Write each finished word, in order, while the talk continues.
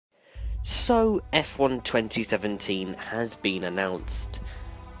So, F1 2017 has been announced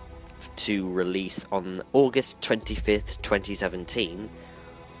to release on August 25th, 2017,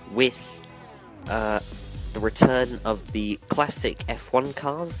 with the return of the classic F1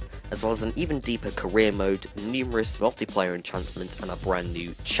 cars, as well as an even deeper career mode, numerous multiplayer enhancements, and a brand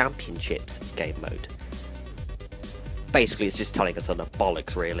new championships game mode. Basically, it's just telling us on the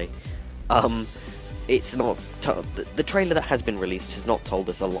bollocks, really. It's not the trailer that has been released has not told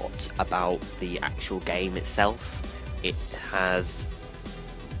us a lot about the actual game itself.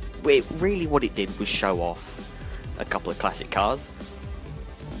 Really what it did was show off a couple of classic cars.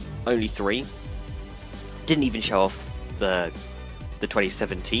 Only three. Didn't even show off the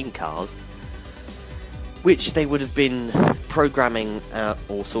 2017 cars, which they would have been programming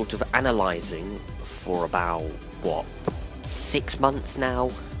or sort of analysing for about, what, 6 months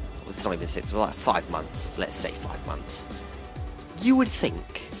now? It's not even 6, like 5 months, let's say 5 months. You would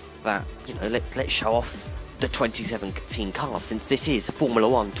think that, you know, let's show off the 2017 cars, since this is Formula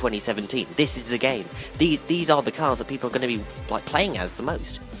 1 2017. This is the game. These are the cars that people are going to be like playing as the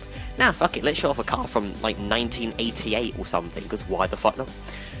most. Now, fuck it, let's show off a car from like 1988 or something, because why the fuck not?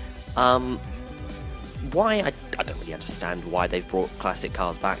 I don't really understand why they've brought classic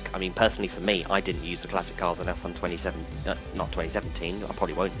cars back. I mean, personally for me, I didn't use the classic cars on F1 not 2017, I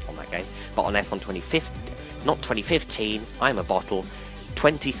probably won't on that game, but on F1 2015, not 2015, I'm a bottle,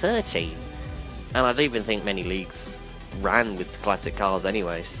 2013. And I don't even think many leagues ran with classic cars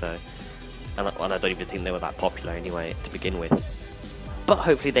anyway, so... And I don't even think they were that popular anyway, to begin with. But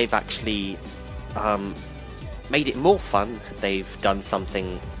hopefully they've actually made it more fun. They've done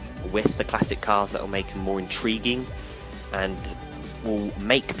something with the classic cars that will make them more intriguing and will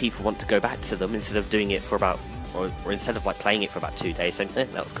make people want to go back to them instead of doing it for about, or instead of like playing it for about 2 days, saying,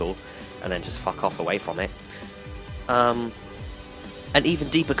 that was cool, and then just fuck off away from it. An even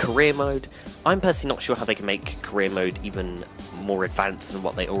deeper career mode. I'm personally not sure how they can make career mode even more advanced than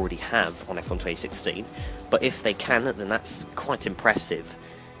what they already have on F1 2016, but if they can, then that's quite impressive,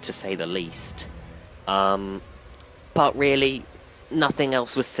 to say the least. But really, nothing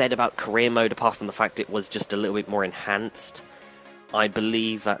else was said about career mode apart from the fact it was just a little bit more enhanced. I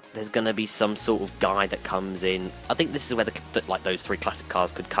believe that there's going to be some sort of guy that comes in. I think this is where like those three classic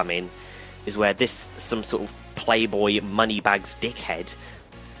cars could come in, is where some sort of playboy moneybags dickhead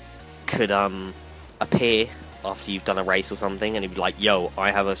could appear after you've done a race or something, and he'd be like, yo,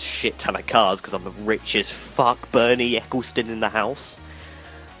 I have a shit ton of cars because I'm the richest fuck Bernie Eccleston in the house.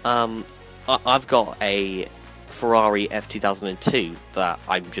 I've got a Ferrari F2002 that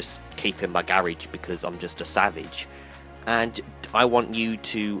I'm just keeping in my garage because I'm just a savage, and I want you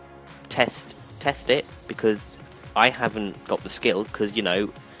to test it, because I haven't got the skill, because, you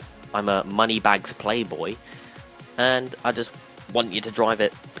know, I'm a moneybags playboy, and I just want you to drive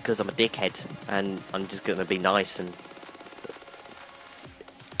it because I'm a dickhead, and I'm just gonna be nice and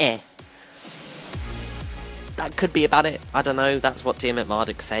that could be about it. I don't know, that's what Dear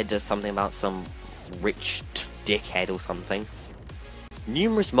Marduk said, or something about some rich dickhead or something.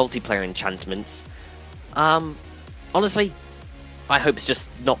 Numerous multiplayer enchantments. Honestly, I hope it's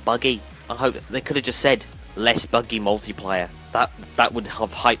just not buggy. I hope they could have just said less buggy multiplayer. That would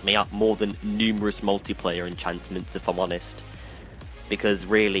have hyped me up more than numerous multiplayer enchantments, if I'm honest. Because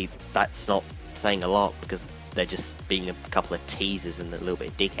really, that's not saying a lot, because they're just being a couple of teasers and a little bit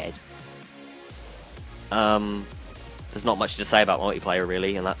of dickhead. There's not much to say about multiplayer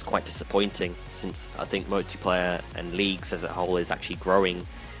really, and that's quite disappointing, since I think multiplayer and leagues as a whole is actually growing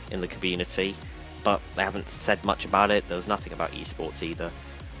in the community, but they haven't said much about it. There was nothing about esports either.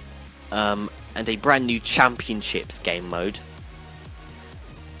 And a brand new championships game mode.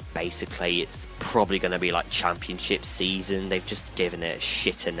 Basically, it's probably going to be like championship season. They've just given it a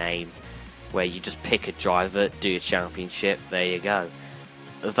shitter name, where you just pick a driver, do a championship, there you go.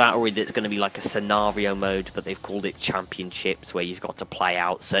 That, or it's going to be like a scenario mode, but they've called it championships, where you've got to play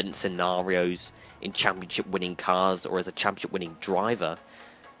out certain scenarios in championship winning cars, or as a championship winning driver,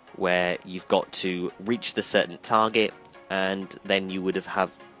 where you've got to reach the certain target, and then you would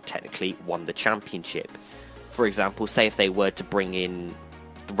have technically won the championship. For example, say if they were to bring in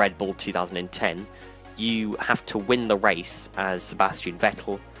the Red Bull 2010, you have to win the race as Sebastian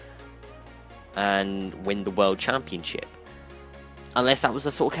Vettel and win the World Championship. Unless that was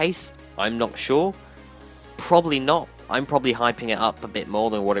the sort of case, I'm not sure. Probably not. I'm probably hyping it up a bit more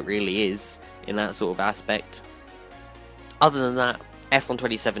than what it really is in that sort of aspect. Other than that, F1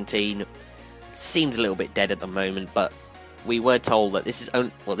 2017 seems a little bit dead at the moment, but we were told that this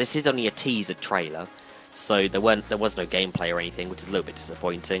is only a teaser trailer, so there was no gameplay or anything, which is a little bit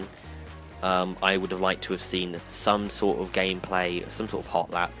disappointing. I would have liked to have seen some sort of gameplay, some sort of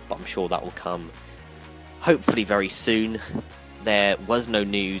hot lap, but I'm sure that will come hopefully very soon. There was no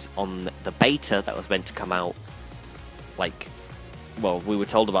news on the beta that was meant to come out, like, well, we were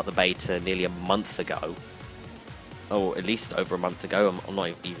told about the beta nearly a month ago, or at least over a month ago, I'm not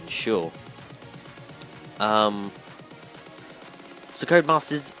even sure. So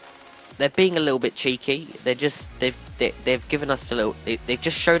Codemasters, they're being a little bit cheeky. They've given us a little, they've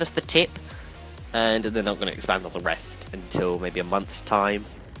just shown us the tip, and they're not going to expand on the rest until maybe a month's time.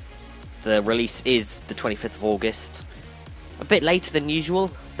 The release is the 25th of August. A bit later than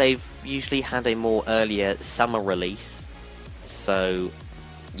usual. They've usually had a more earlier summer release. So,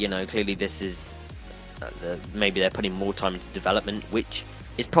 you know, clearly this is... maybe they're putting more time into development, which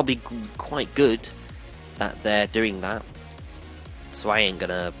is probably quite good that they're doing that. So I ain't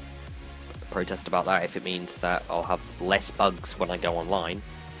gonna protest about that if it means that I'll have less bugs when I go online.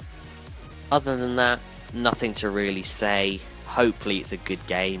 Other than that, nothing to really say. Hopefully it's a good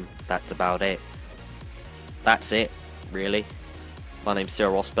game. That's about it. That's it, really. My name's Sir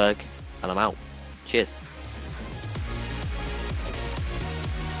Rosberg, and I'm out. Cheers.